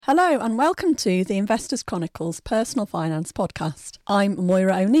Hello and welcome to the Investors Chronicles Personal Finance Podcast. I'm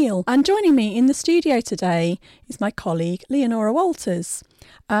Moira O'Neill and joining me in the studio today is my colleague Leonora Walters.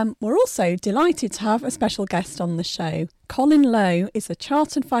 We're also delighted to have a special guest on the show. Colin Lowe is a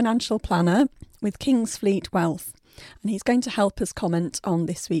chartered financial planner with Kingsfleet Wealth and he's going to help us comment on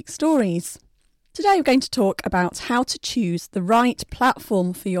this week's stories. Today we're going to talk about how to choose the right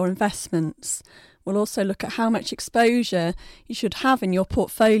platform for your investments. We'll also look at how much exposure you should have in your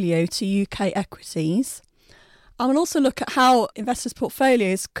portfolio to UK equities. And we'll also look at how investors'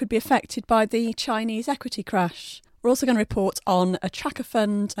 portfolios could be affected by the Chinese equity crash. We're also going to report on a tracker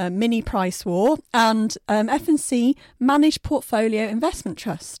fund mini price war and F&C Managed Portfolio Investment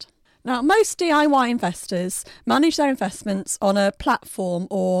Trust. Now, most DIY investors manage their investments on a platform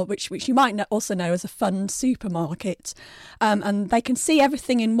or which you might also know as a fund supermarket. And they can see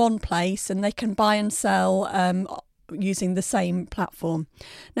everything in one place and they can buy and sell using the same platform.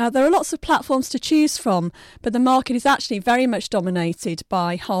 Now, there are lots of platforms to choose from, but the market is actually very much dominated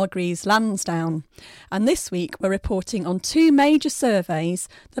by Hargreaves Lansdown. And this week, we're reporting on two major surveys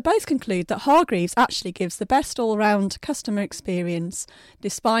that both conclude that Hargreaves actually gives the best all-round customer experience,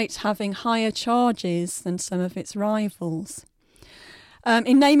 despite having higher charges than some of its rivals.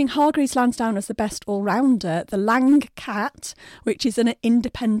 In naming Hargreaves Lansdown as the best all-rounder, the Lang Cat, which is an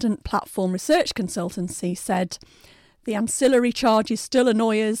independent platform research consultancy, said, "The ancillary charges still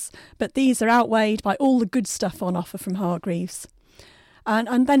annoy us, but these are outweighed by all the good stuff on offer from Hargreaves."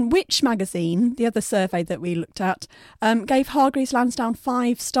 And then Which magazine, the other survey that we looked at, gave Hargreaves Lansdown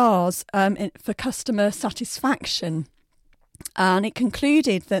 5 stars for customer satisfaction. And it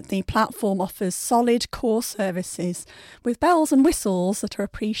concluded that the platform offers solid core services with bells and whistles that are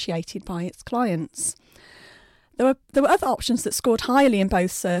appreciated by its clients. There were other options that scored highly in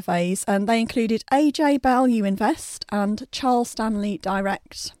both surveys, and they included AJ Bell Invest and Charles Stanley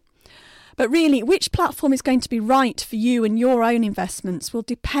Direct. But really, which platform is going to be right for you and your own investments will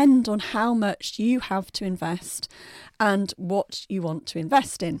depend on how much you have to invest and what you want to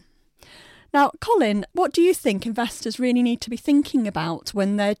invest in. Now, Colin, what do you think investors really need to be thinking about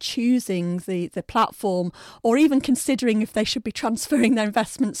when they're choosing the platform or even considering if they should be transferring their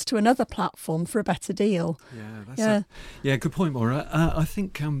investments to another platform for a better deal? Good point, Maura. I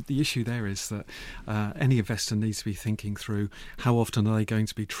think the issue there is that any investor needs to be thinking through how often are they going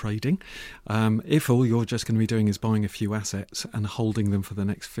to be trading. If all you're just going to be doing is buying a few assets and holding them for the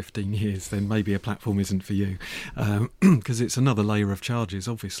next 15 years, then maybe a platform isn't for you because it's another layer of charges,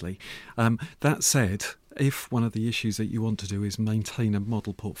 obviously. That said, if one of the issues that you want to do is maintain a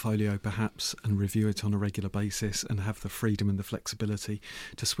model portfolio perhaps and review it on a regular basis and have the freedom and the flexibility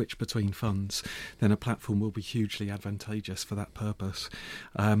to switch between funds, then a platform will be hugely advantageous for that purpose.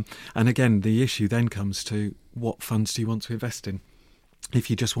 And again, the issue then comes to what funds do you want to invest in? If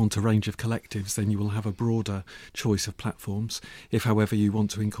you just want a range of collectives, then you will have a broader choice of platforms. If, however, you want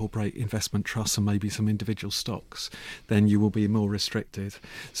to incorporate investment trusts and maybe some individual stocks, then you will be more restricted.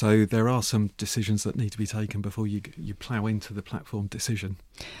 So there are some decisions that need to be taken before you plough into the platform decision.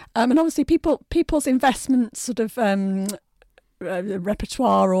 And obviously people's investment sort of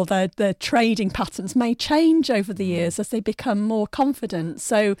repertoire or their trading patterns may change over the years as they become more confident.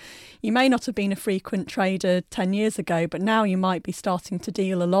 So you may not have been a frequent trader 10 years ago, but now you might be starting to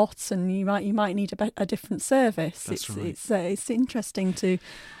deal a lot and you might need a different service. That's right. It's interesting to...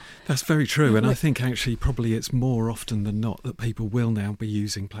 That's very true, and I think actually probably it's more often than not that people will now be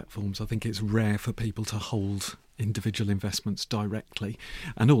using platforms. I think it's rare for people to hold individual investments directly,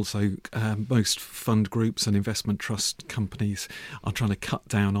 and also most fund groups and investment trust companies are trying to cut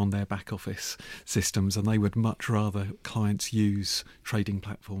down on their back office systems, and they would much rather clients use trading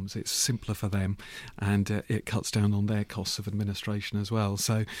platforms. It's simpler for them and it cuts down on their costs of administration as well.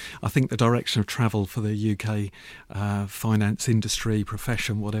 So I think the direction of travel for the UK finance industry,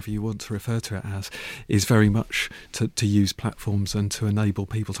 profession, whatever you want to refer to it as, is very much to use platforms and to enable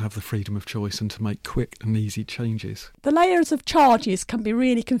people to have the freedom of choice and to make quick and easy changes. The layers of charges can be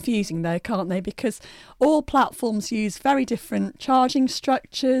really confusing though, can't they? Because all platforms use very different charging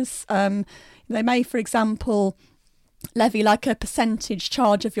structures. They may, for example, levy like a percentage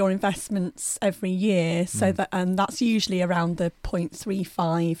charge of your investments every year, and that's usually around the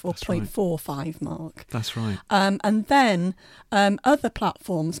 0.35 or 0.45 mark. That's right. And then other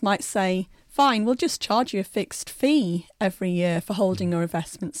platforms might say, fine, we'll just charge you a fixed fee every year for holding your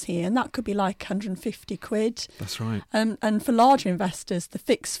investments here, and that could be like 150 quid. That's right. And for larger investors, the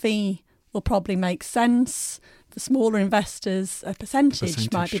fixed fee will probably make sense. For smaller investors, a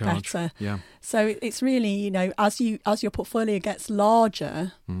percentage might be charge. better. Yeah. So it's really, as your portfolio gets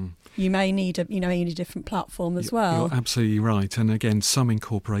larger, you may need a different platform as well. You're absolutely right. And again, some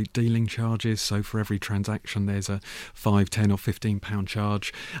incorporate dealing charges. So for every transaction, there's a £5, £10 or £15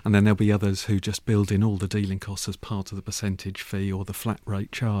 charge. And then there'll be others who just build in all the dealing costs as part of the percentage fee or the flat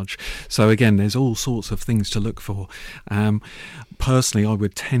rate charge. So again, there's all sorts of things to look for. Personally, I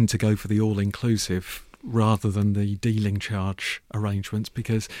would tend to go for the all-inclusive rather than the dealing charge arrangements,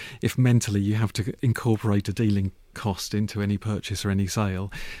 because if mentally you have to incorporate a dealing cost into any purchase or any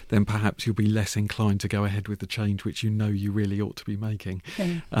sale, then perhaps you'll be less inclined to go ahead with the change which you know you really ought to be making.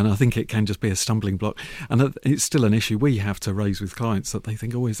 Yeah. And I think it can just be a stumbling block. And it's still an issue we have to raise with clients, that they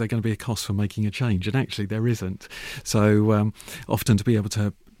think, oh, is there going to be a cost for making a change? And actually there isn't. So often to be able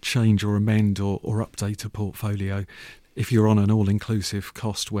to change or amend or update a portfolio, if you're on an all-inclusive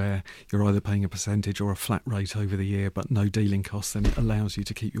cost where you're either paying a percentage or a flat rate over the year but no dealing costs, then it allows you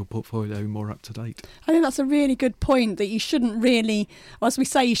to keep your portfolio more up to date. I think that's a really good point, that you shouldn't really, as we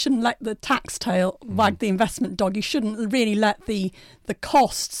say, you shouldn't let the tax tail wag the investment dog. You shouldn't really let the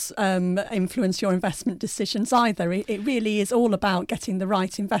costs influence your investment decisions either. It really is all about getting the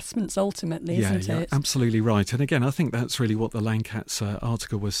right investments ultimately, isn't it? Absolutely right. And again, I think that's really what the Lancats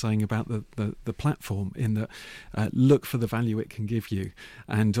article was saying about the platform, in that look for the value it can give you.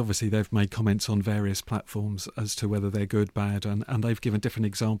 And obviously they've made comments on various platforms as to whether they're good, bad, and they've given different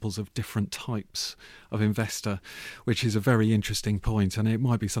examples of different types of investor, which is a very interesting point. And it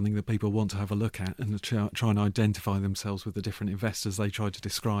might be something that people want to have a look at and try and identify themselves with the different investors they try to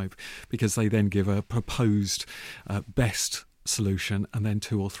describe, because they then give a proposed best solution and then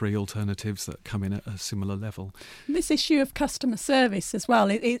 2 or 3 alternatives that come in at a similar level. This issue of customer service as well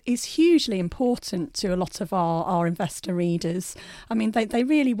is hugely important to a lot of our investor readers. I mean, they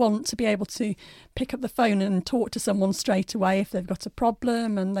really want to be able to pick up the phone and talk to someone straight away if they've got a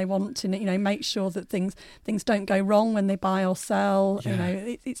problem, and they want to make sure that things don't go wrong when they buy or sell.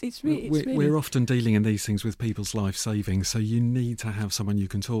 Yeah. It's really... We're often dealing in these things with people's life savings, so you need to have someone you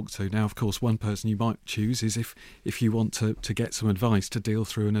can talk to. Now, of course, one person you might choose is if you want to get some advice, to deal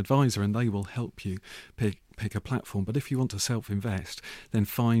through an advisor, and they will help you pick a platform. But if you want to self-invest, then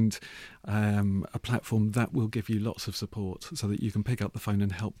find a platform that will give you lots of support so that you can pick up the phone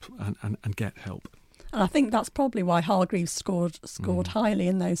and help and get help. And I think that's probably why Hargreaves scored highly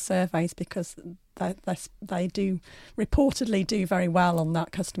in those surveys, because they do reportedly do very well on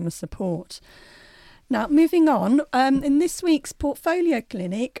that customer support. Now, moving on, in this week's Portfolio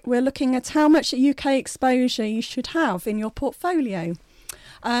Clinic, we're looking at how much UK exposure you should have in your portfolio.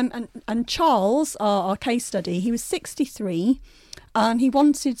 And Charles, our case study, he was 63 and he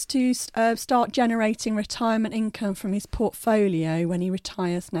wanted to start generating retirement income from his portfolio when he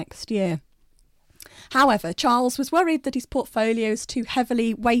retires next year. However, Charles was worried that his portfolio is too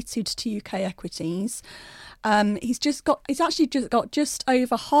heavily weighted to UK equities. He's actually just got just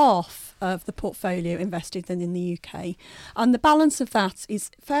over half of the portfolio invested in the UK, and the balance of that is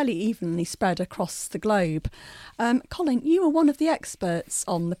fairly evenly spread across the globe. Colin, you are one of the experts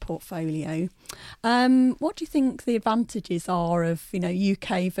on the portfolio. What do you think the advantages are of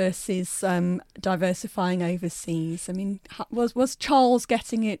UK versus diversifying overseas? I mean, was Charles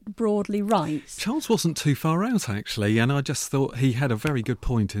getting it broadly right? Charles wasn't too far out, actually, and I just thought he had a very good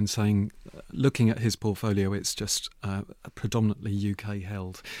point in saying, looking at his portfolio, it's just predominantly UK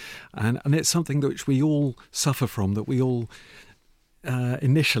held, and it's something which we all suffer from, that we all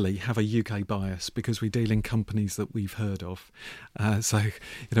initially have a UK bias because we deal in companies that we've heard of. So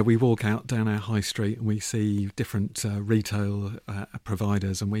we walk out down our high street and we see different retail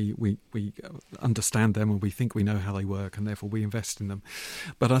providers, and we understand them and we think we know how they work, and therefore we invest in them.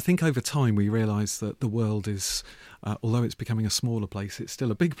 But I think over time we realise that the world is, although it's becoming a smaller place, it's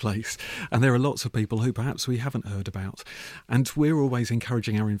still a big place, and there are lots of people who perhaps we haven't heard about. And we're always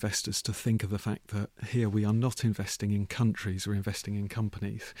encouraging our investors to think of the fact that here we are not investing in countries, we're investing in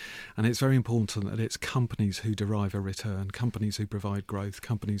companies. And it's very important that it's companies who derive a return, companies who provide growth,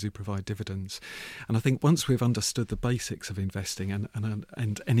 companies who provide dividends. And I think once we've understood the basics of investing,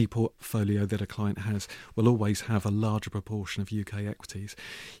 and any portfolio that a client has will always have a larger proportion of UK equities,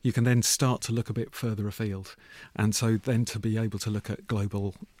 you can then start to look a bit further afield. And so then to be able to look at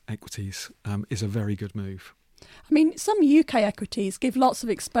global equities is a very good move. I mean, some UK equities give lots of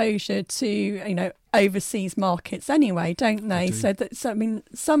exposure to, overseas markets anyway, don't they? So I mean,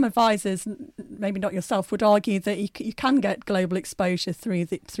 some advisors, maybe not yourself, would argue that you can get global exposure through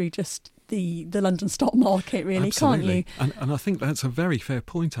just the London stock market, really. Absolutely. Can't you? And I think that's a very fair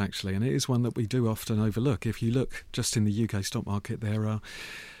point, actually, and it is one that we do often overlook. If you look just in the UK stock market, there are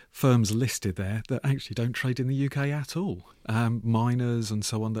firms listed there that actually don't trade in the UK at all. Miners and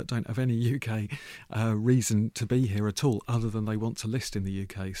so on that don't have any UK reason to be here at all, other than they want to list in the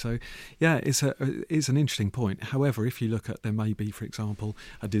UK. So, yeah, it's an interesting point. However, if you look at, there may be, for example,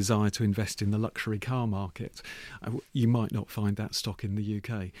 a desire to invest in the luxury car market, you might not find that stock in the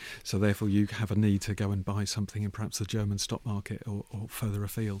UK. So therefore, you have a need to go and buy something in perhaps the German stock market or further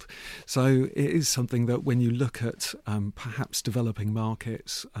afield. So it is something that when you look at perhaps developing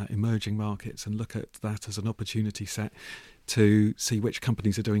markets, emerging markets, and look at that as an opportunity set to see which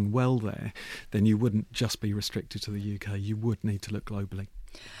companies are doing well there, then you wouldn't just be restricted to the UK. You would need to look globally.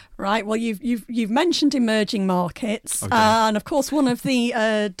 Right. Well, you've mentioned emerging markets, okay. And of course, one of the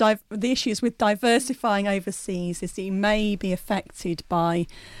issues with diversifying overseas is that you may be affected by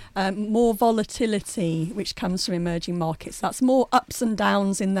more volatility, which comes from emerging markets. That's more ups and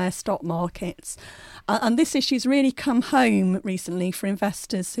downs in their stock markets, and this issue's really come home recently for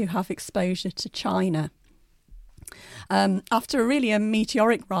investors who have exposure to China. After a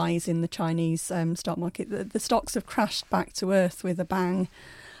meteoric rise in the Chinese stock market, the stocks have crashed back to earth with a bang.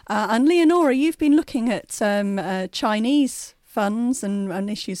 And Leonora, you've been looking at Chinese funds and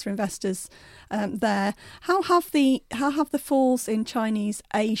issues for investors there. How have the falls in Chinese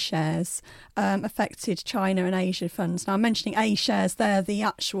A shares affected China and Asia funds? Now, I'm mentioning A shares, they're the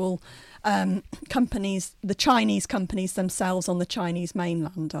actual companies, the Chinese companies themselves on the Chinese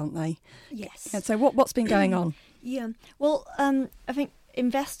mainland, aren't they? Yes. And so what's been going on? Yeah, well, I think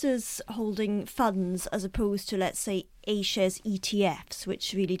investors holding funds as opposed to, let's say, A-shares ETFs,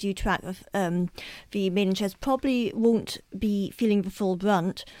 which really do track the main shares, probably won't be feeling the full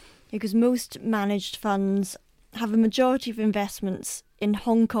brunt, because most managed funds have a majority of investments in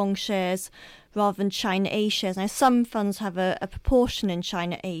Hong Kong shares rather than China A shares. Now, some funds have a proportion in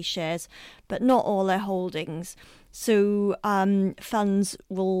China A shares, but not all their holdings. So funds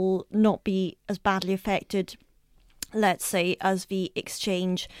will not be as badly affected, let's say, as the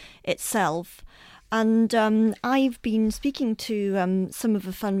exchange itself. And I've been speaking to some of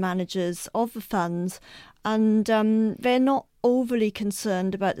the fund managers of the funds, and they're not overly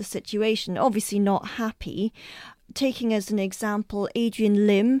concerned about the situation, obviously not happy. Taking as an example Adrian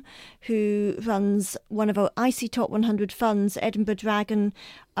Lim, who runs one of our IC Top 100 funds, Edinburgh Dragon,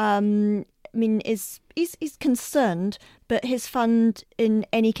 is concerned, but his fund in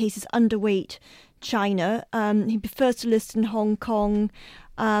any case is underweight China. He prefers to list in Hong Kong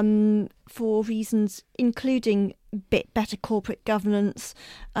for reasons including better corporate governance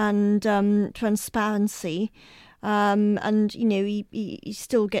and transparency. And, you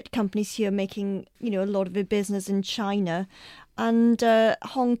still get companies here making, a lot of their business in China. And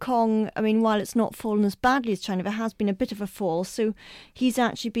Hong Kong, while it's not fallen as badly as China, there has been a bit of a fall. So he's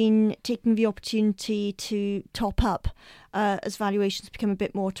actually been taking the opportunity to top up as valuations become a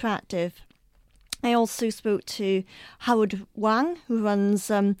bit more attractive. I also spoke to Howard Wang, who runs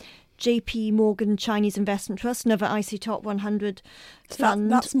JP Morgan Chinese Investment Trust, another IC Top 100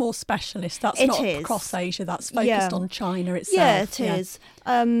 fund. That's more specialist. That's not across Asia. That's focused on China itself. Yeah, it is.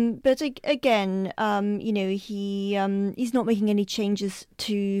 But again, he's not making any changes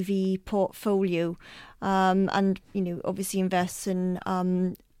to the portfolio, and obviously invests in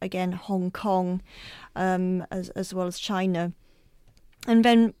again Hong Kong, as well as China. And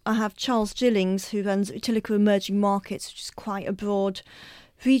then I have Charles Gillings, who runs Utilico Emerging Markets, which is quite a broad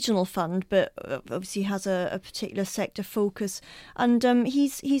regional fund, but obviously has a particular sector focus. And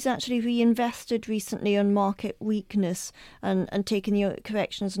he's actually reinvested recently on market weakness and taken the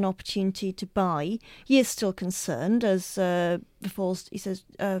correction as an opportunity to buy. He is still concerned, as the falls, he says,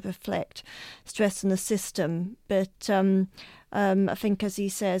 reflect stress in the system. But I think, as he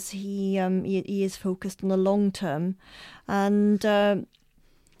says, he is focused on the long term. And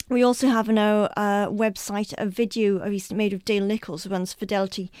we also have on our website a video I recently made of Dale Nichols, who runs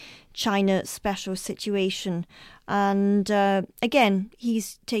Fidelity China Special Situation. And again,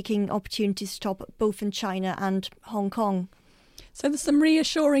 he's taking opportunities to top up both in China and Hong Kong. So there's some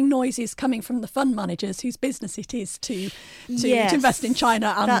reassuring noises coming from the fund managers whose business it is to invest in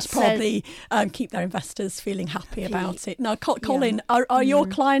China and probably keep their investors feeling happy about it. Now, Colin, are your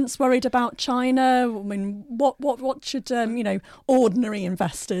clients worried about China? What should ordinary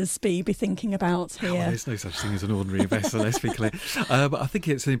investors be thinking about here? Well, there's no such thing as an ordinary investor, let's be clear. But I think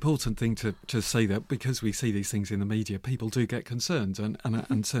it's an important thing to say that because we see these things in the media, people do get concerned,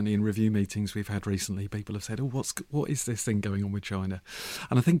 and certainly in review meetings we've had recently, people have said, what is this thing going on with China?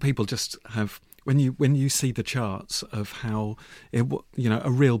 And I think people just have, when you see the charts of how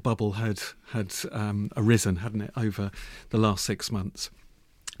a real bubble had arisen, hadn't it, over the last 6 months.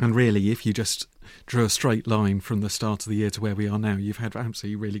 And really, if you just drew a straight line from the start of the year to where we are now, you've had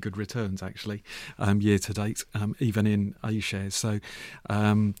absolutely really good returns actually year to date, even in A shares. So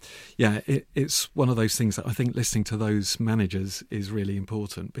it's one of those things that I think listening to those managers is really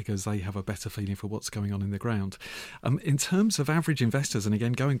important because they have a better feeling for what's going on in the ground. In terms of average investors, and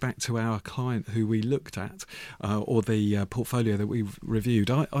again going back to our client who we looked at or the portfolio that we've reviewed,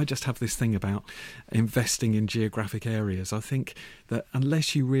 I just have this thing about investing in geographic areas. I think that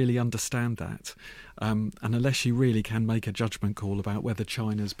unless you really understand that, and unless you really can make a judgment call about whether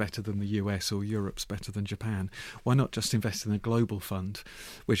China's better than the US or Europe's better than Japan, why not just invest in a global fund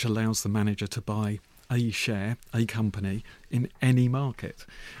which allows the manager to buy a share, a company in any market?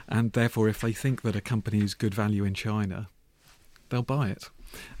 And therefore, if they think that a company is good value in China, they'll buy it.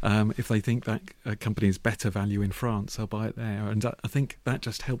 If they think that a company is better value in France, they'll buy it there. And I think that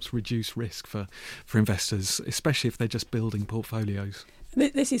just helps reduce risk for investors, especially if they're just building portfolios.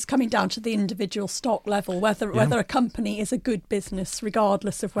 This is coming down to the individual stock level, whether a company is a good business,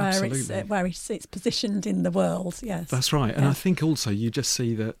 regardless of where it's positioned in the world. Yes, that's right. And I think also you just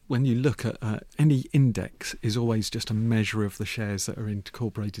see that when you look at any index, is always just a measure of the shares that are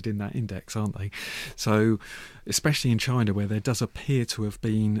incorporated in that index, aren't they? So, especially in China, where there does appear to have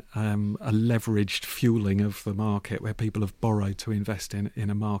been a leveraged fueling of the market, where people have borrowed to invest in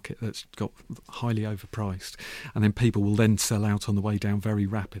a market that's got highly overpriced, and then people will then sell out on the way down very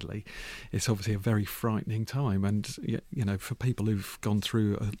rapidly. It's obviously a very frightening time, and for people who've gone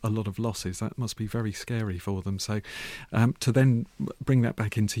through a lot of losses, that must be very scary for them. So to then bring that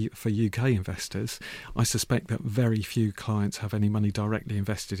back into for UK investors, I suspect that very few clients have any money directly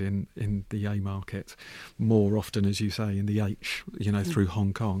invested in the A market, more often, as you say, in the H, through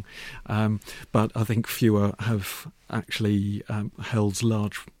Hong Kong, but I think fewer have actually held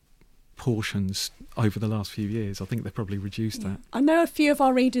large portions over the last few years. I think they've probably reduced that. I know a few of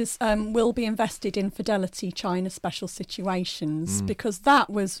our readers will be invested in Fidelity China Special Situations because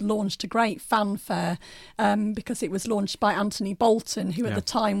that was launched to great fanfare because it was launched by Anthony Bolton, who at the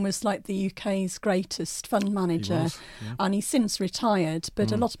time was like the UK's greatest fund manager. And he's since retired,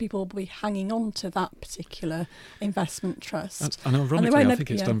 but a lot of people will be hanging on to that particular investment trust. And ironically, I think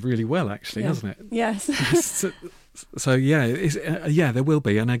it's done really well actually, hasn't it? Yes. So there will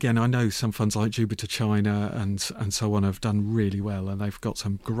be, and again, I know some funds like Jupiter China and so on have done really well, and they've got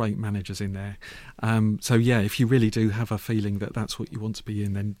some great managers in there. If you really do have a feeling that that's what you want to be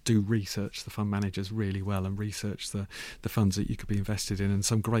in, then do research the fund managers really well and research the funds that you could be invested in, and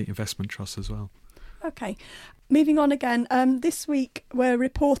some great investment trusts as well. Okay, moving on again. This week we're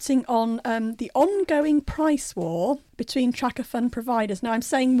reporting on the ongoing price war between tracker fund providers. Now I'm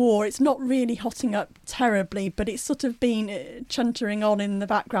saying war, it's not really hotting up terribly, but it's sort of been chuntering on in the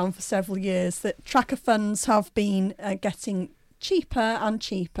background for several years, that tracker funds have been getting cheaper and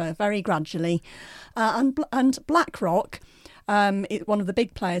cheaper very gradually. And BlackRock, one of the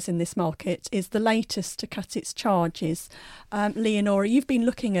big players in this market, is the latest to cut its charges. Leonora, you've been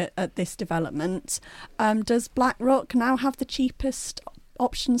looking at this development. Does BlackRock now have the cheapest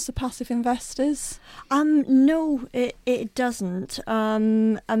options for passive investors? No, it doesn't.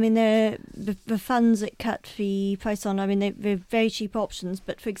 The funds that cut the price on, they're very cheap options.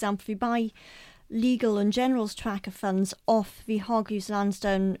 But for example, if you buy Legal and General's tracker funds off the Hargreaves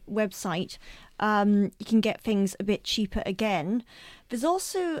Lansdown website, you can get things a bit cheaper again. There's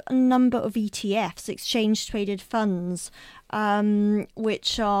also a number of ETFs, exchange-traded funds,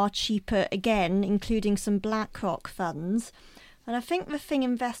 which are cheaper again, including some BlackRock funds. And I think the thing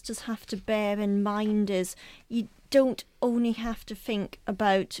investors have to bear in mind is you don't only have to think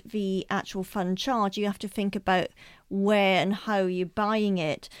about the actual fund charge, you have to think about where and how you're buying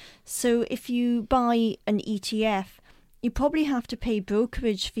it. So if you buy an ETF, you probably have to pay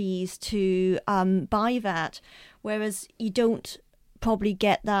brokerage fees to buy that, whereas you don't probably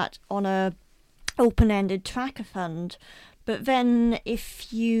get that on a open-ended tracker fund. But then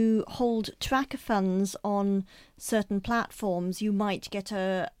if you hold tracker funds on certain platforms, you might get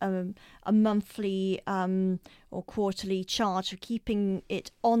a monthly or quarterly charge for keeping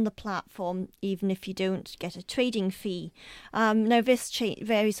it on the platform, even if you don't get a trading fee. Now this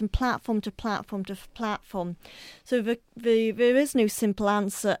varies from platform to platform to platform. So there is no simple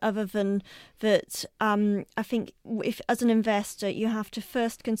answer other than that I think if as an investor you have to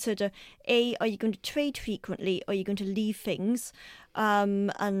first consider, A, are you going to trade frequently, or are you going to leave things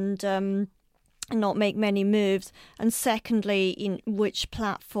and not make many moves, and secondly, in which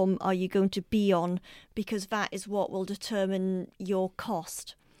platform are you going to be on, because that is what will determine your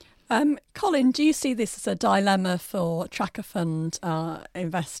cost. Colin, do you see this as a dilemma for tracker fund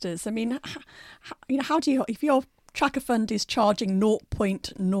investors? I mean, how do you, if you're tracker fund is charging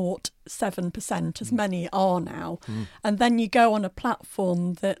 0.07%, as many are now, and then you go on a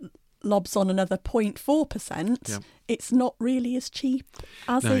platform that lobs on another 0.4%, it's not really as cheap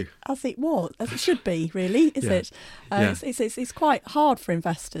as it was, as it should be, really, is it? It's quite hard for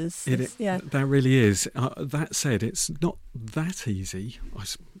investors. That really is. That said, it's not that easy.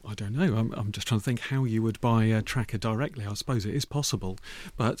 I don't know. I'm just trying to think how you would buy a tracker directly. I suppose it is possible,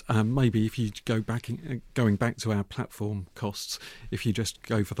 but maybe if you going back to our platform costs, if you just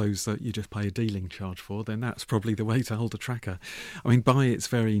go for those that you just pay a dealing charge for, then that's probably the way to hold a tracker. I mean, by its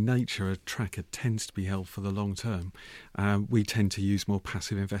very nature, a tracker tends to be held for the long term. We tend to use more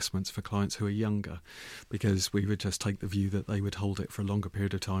passive investments for clients who are younger, because we would just take the view that they would hold it for a longer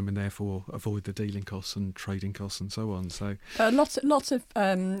period of time and therefore avoid the dealing costs and trading costs and so on. So lots of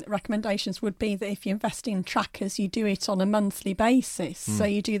recommendations would be that if you invest in trackers, you do it on a monthly basis. So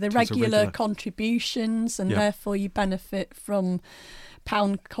you do the regular contributions, and therefore you benefit from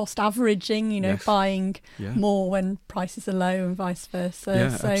pound cost averaging, buying more when prices are low and vice versa.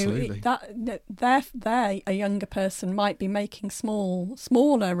 Absolutely. A younger person might be making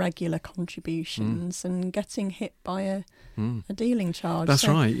smaller regular contributions and getting hit by a dealing charge. That's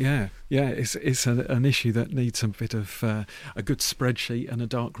right. It's an issue that needs a bit of a good spreadsheet and a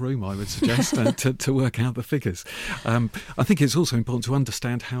dark room, I would suggest, to work out the figures. I think it's also important to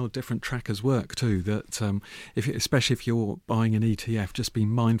understand how different trackers work too. That especially if you're buying an ETF, just be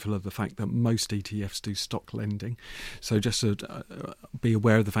mindful of the fact that most ETFs do stock lending. So just to be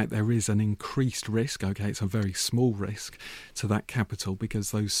aware of the fact there is an increased risk. Okay, it's a very small risk to that capital,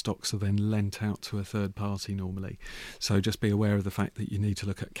 because those stocks are then lent out to a third party normally. So just be aware of the fact that you need to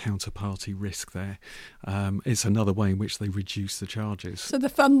look at counterparty risk there. It's another way in which they reduce the charges. So the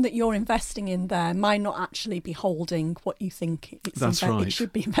fund that you're investing in there might not actually be holding what you think it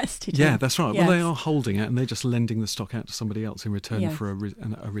should be invested in. Yeah, that's right. Yes. Well, they are holding it, and they're just lending the stock out to somebody else in return for a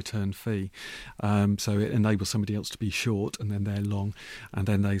return fee. So it enables somebody else to be short, and then they're long, and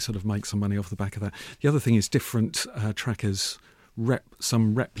then they sort of make some money off the back of that. The other thing is different trackers.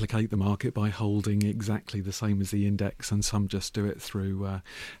 Some replicate the market by holding exactly the same as the index, and some just do it through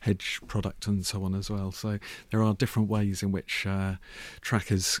hedge product and so on as well. So there are different ways in which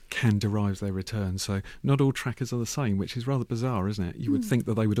trackers can derive their returns. So not all trackers are the same, which is rather bizarre, isn't it? You would think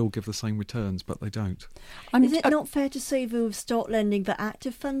that they would all give the same returns, but they don't. Is it not fair to say, though, with stock lending, that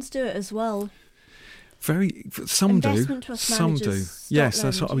active funds do it as well? Some do. Yes,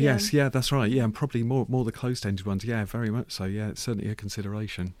 that's right. Yes, that's right. Yeah, and probably more the closed-ended ones. Yeah, very much so. Yeah, it's certainly a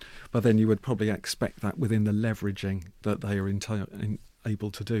consideration. But then you would probably expect that within the leveraging that they are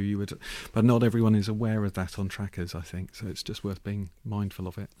able to do, but not everyone is aware of that on trackers, I think. So it's just worth being mindful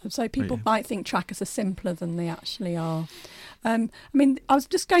of it. So people might think trackers are simpler than they actually are. I was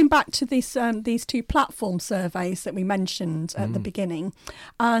just going back to these two platform surveys that we mentioned at the beginning,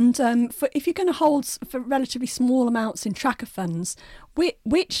 and if you're going to hold for relatively small amounts in tracker funds,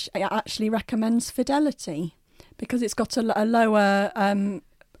 which actually recommends Fidelity, because it's got a lower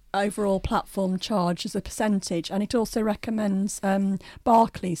overall platform charge as a percentage, and it also recommends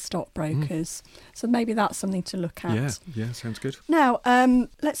Barclays stockbrokers. So maybe that's something to look at. Yeah, sounds good. Now,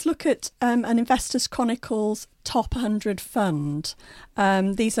 let's look at an Investors Chronicles Top 100 fund.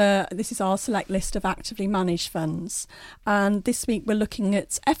 This is our select list of actively managed funds, and this week we're looking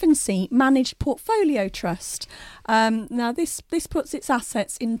at F&C Managed Portfolio Trust. Now this puts its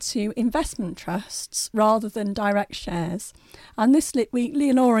assets into investment trusts rather than direct shares, and this week,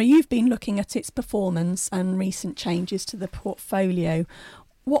 Leonora, you've been looking at its performance and recent changes to the portfolio.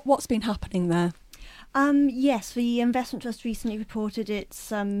 What's been happening there? Yes, the investment trust recently reported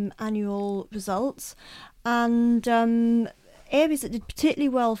its annual results, and areas that did particularly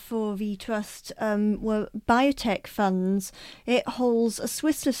well for the trust were biotech funds. It holds a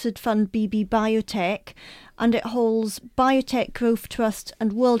Swiss-listed fund, BB Biotech, and it holds Biotech Growth Trust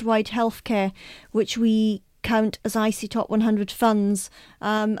and Worldwide Healthcare, which we count as IC Top 100 funds,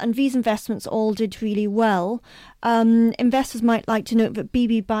 and these investments all did really well. Investors might like to note that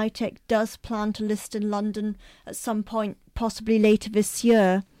BB Biotech does plan to list in London at some point, possibly later this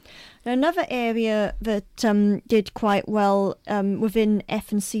year. Now, another area that did quite well within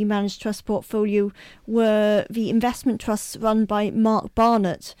F&C Managed Trust portfolio were the investment trusts run by Mark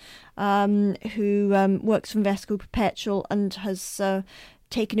Barnett, who works for Invesco Perpetual and has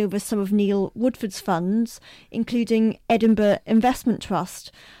taken over some of Neil Woodford's funds, including Edinburgh Investment Trust.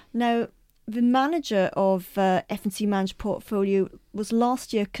 Now, the manager of F&C Managed Portfolio was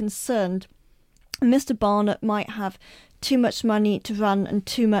last year concerned Mr. Barnett might have too much money to run and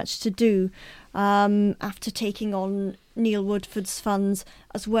too much to do after taking on Neil Woodford's funds,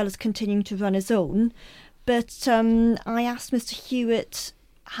 as well as continuing to run his own. But I asked Mr. Hewitt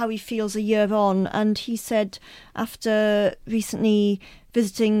how he feels a year on, and he said after recently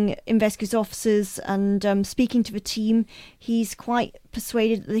visiting Invesco's offices and speaking to the team, he's quite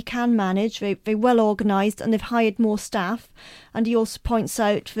persuaded that they can manage. They're well organised and they've hired more staff. And he also points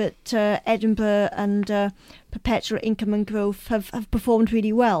out that Edinburgh and Perpetual Income and Growth have performed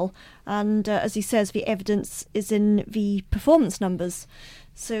really well. And as he says, the evidence is in the performance numbers.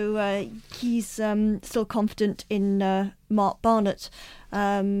 So he's still confident in Mark Barnett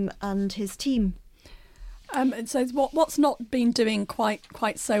and his team. So what's not been doing quite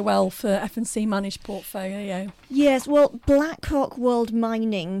so well for F&C managed portfolio? Yes, well, BlackRock World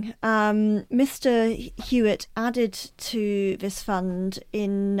Mining, Mr. Hewitt added to this fund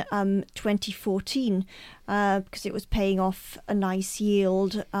in 2014 because it was paying off a nice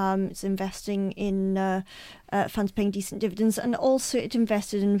yield. It's investing in funds paying decent dividends, and also it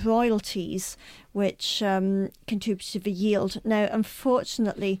invested in royalties, which contributed to the yield. Now,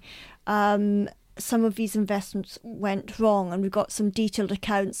 unfortunately, some of these investments went wrong, and we've got some detailed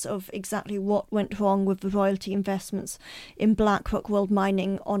accounts of exactly what went wrong with the royalty investments in BlackRock World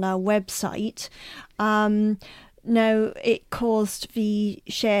Mining on our website. Now, it caused the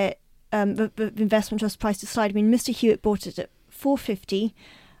share, the investment trust price to slide. I mean, Mr. Hewitt bought it at $4.50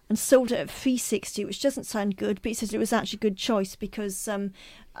 and sold it at $3.60, which doesn't sound good, but he says it was actually a good choice because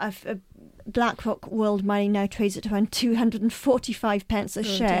BlackRock World Mining now trades at around 245 pence a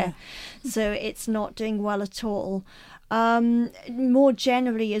share. So it's not doing well at all. More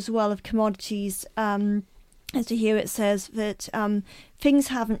generally as well of commodities, as to here it says that things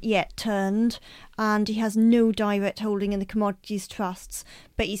haven't yet turned, and he has no direct holding in the commodities trusts,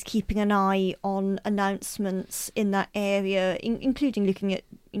 but he's keeping an eye on announcements in that area, including looking at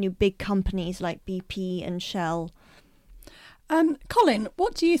big companies like BP and Shell. Colin,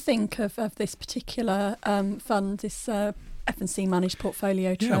 what do you think of this particular fund, this F&C managed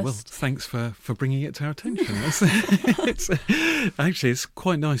portfolio trust? Yeah, well, thanks for bringing it to our attention. It's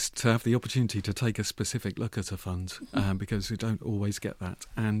quite nice to have the opportunity to take a specific look at a fund because we don't always get that.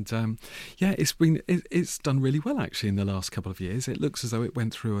 And it's done really well actually in the last couple of years. It looks as though it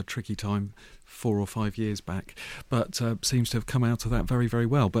went through a tricky time 4 or 5 years back, but seems to have come out of that very, very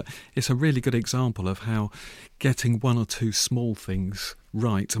well. But it's a really good example of how getting one or two small things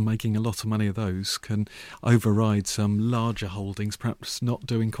right and making a lot of money of those can override some larger holdings perhaps not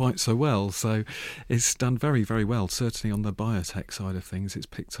doing quite so well. So it's done very, very well. Certainly on the biotech side of things, it's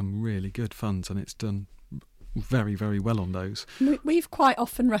picked some really good funds and it's done very, very well on those. We've quite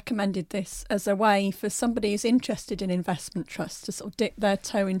often recommended this as a way for somebody who's interested in investment trusts to sort of dip their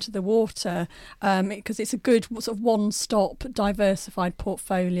toe into the water because it's a good sort of one-stop diversified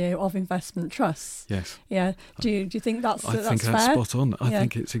portfolio of investment trusts. Yes. Yeah. Do you think that's fair? I think that's spot on. I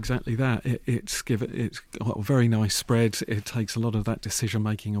think it's exactly that. It's got a very nice spread. It takes a lot of that decision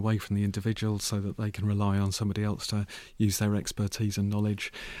making away from the individual so that they can rely on somebody else to use their expertise and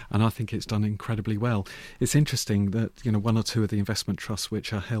knowledge. And I think it's done incredibly well. It's interesting that one or two of the investment trusts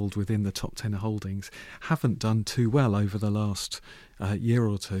which are held within the top 10 holdings haven't done too well over the last year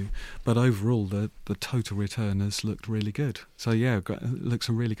or two, but overall the total return has looked really good. So it looks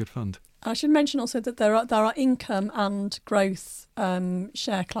a really good fund. I should mention also that there are income and growth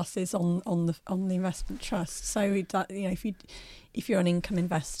share classes on the investment trust. So that, if you're an income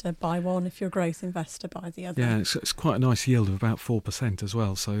investor, buy one. If you're a growth investor, buy the other. Yeah, it's quite a nice yield of about 4% as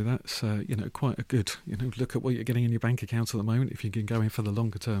well. So that's quite a good look at what you're getting in your bank account at the moment. If you can go in for the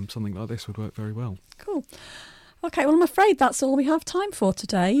longer term, something like this would work very well. Cool. OK, well, I'm afraid that's all we have time for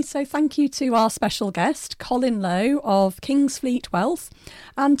today. So thank you to our special guest, Colin Lowe of Kingsfleet Wealth,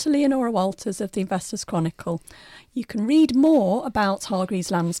 and to Leonora Walters of the Investors Chronicle. You can read more about Hargreaves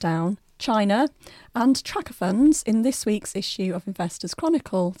Lansdown, China and tracker funds in this week's issue of Investors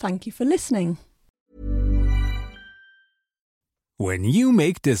Chronicle. Thank you for listening. When you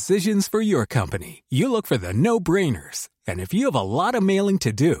make decisions for your company, you look for the no-brainers. And if you have a lot of mailing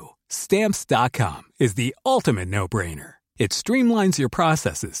to do, Stamps.com is the ultimate no-brainer. It streamlines your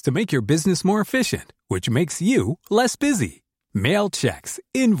processes to make your business more efficient, which makes you less busy. Mail checks,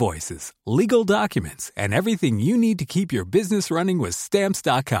 invoices, legal documents, and everything you need to keep your business running with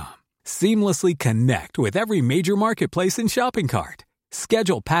Stamps.com. Seamlessly connect with every major marketplace and shopping cart.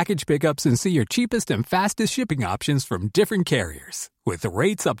 Schedule package pickups and see your cheapest and fastest shipping options from different carriers, with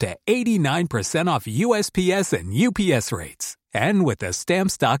rates up to 89% off USPS and UPS rates. And with the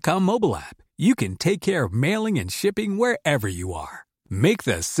Stamps.com mobile app, you can take care of mailing and shipping wherever you are. Make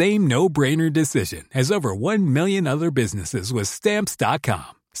the same no-brainer decision as over 1 million other businesses with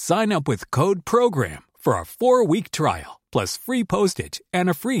Stamps.com. Sign up with code PROGRAM for a 4-week trial, plus free postage and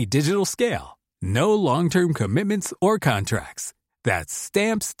a free digital scale. No long-term commitments or contracts. That's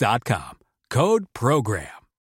Stamps.com. Code PROGRAM.